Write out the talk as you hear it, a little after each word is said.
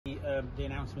the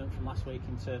announcement from last week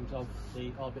in terms of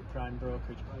the Orbit Prime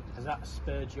brokerage, has that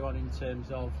spurred you on in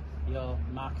terms of your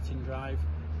marketing drive?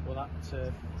 Will that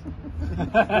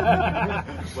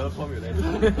well formulated.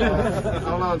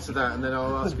 I'll answer that, and then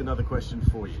I'll ask another question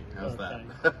for you. How's that?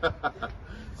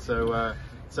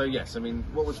 So yes, I mean,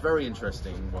 what was very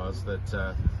interesting was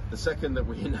that the second that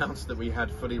we announced that we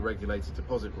had fully regulated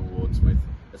deposit rewards with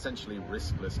essentially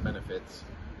riskless benefits,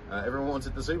 everyone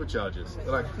wanted the Superchargers.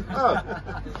 They're like,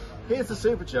 oh, here's the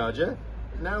Supercharger.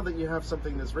 Now that you have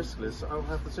something that's riskless, I'll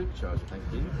have the Supercharger, thank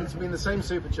you. It's been the same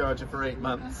Supercharger for 8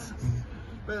 months,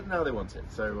 but now they want it.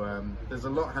 So there's a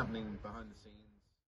lot happening behind the scenes.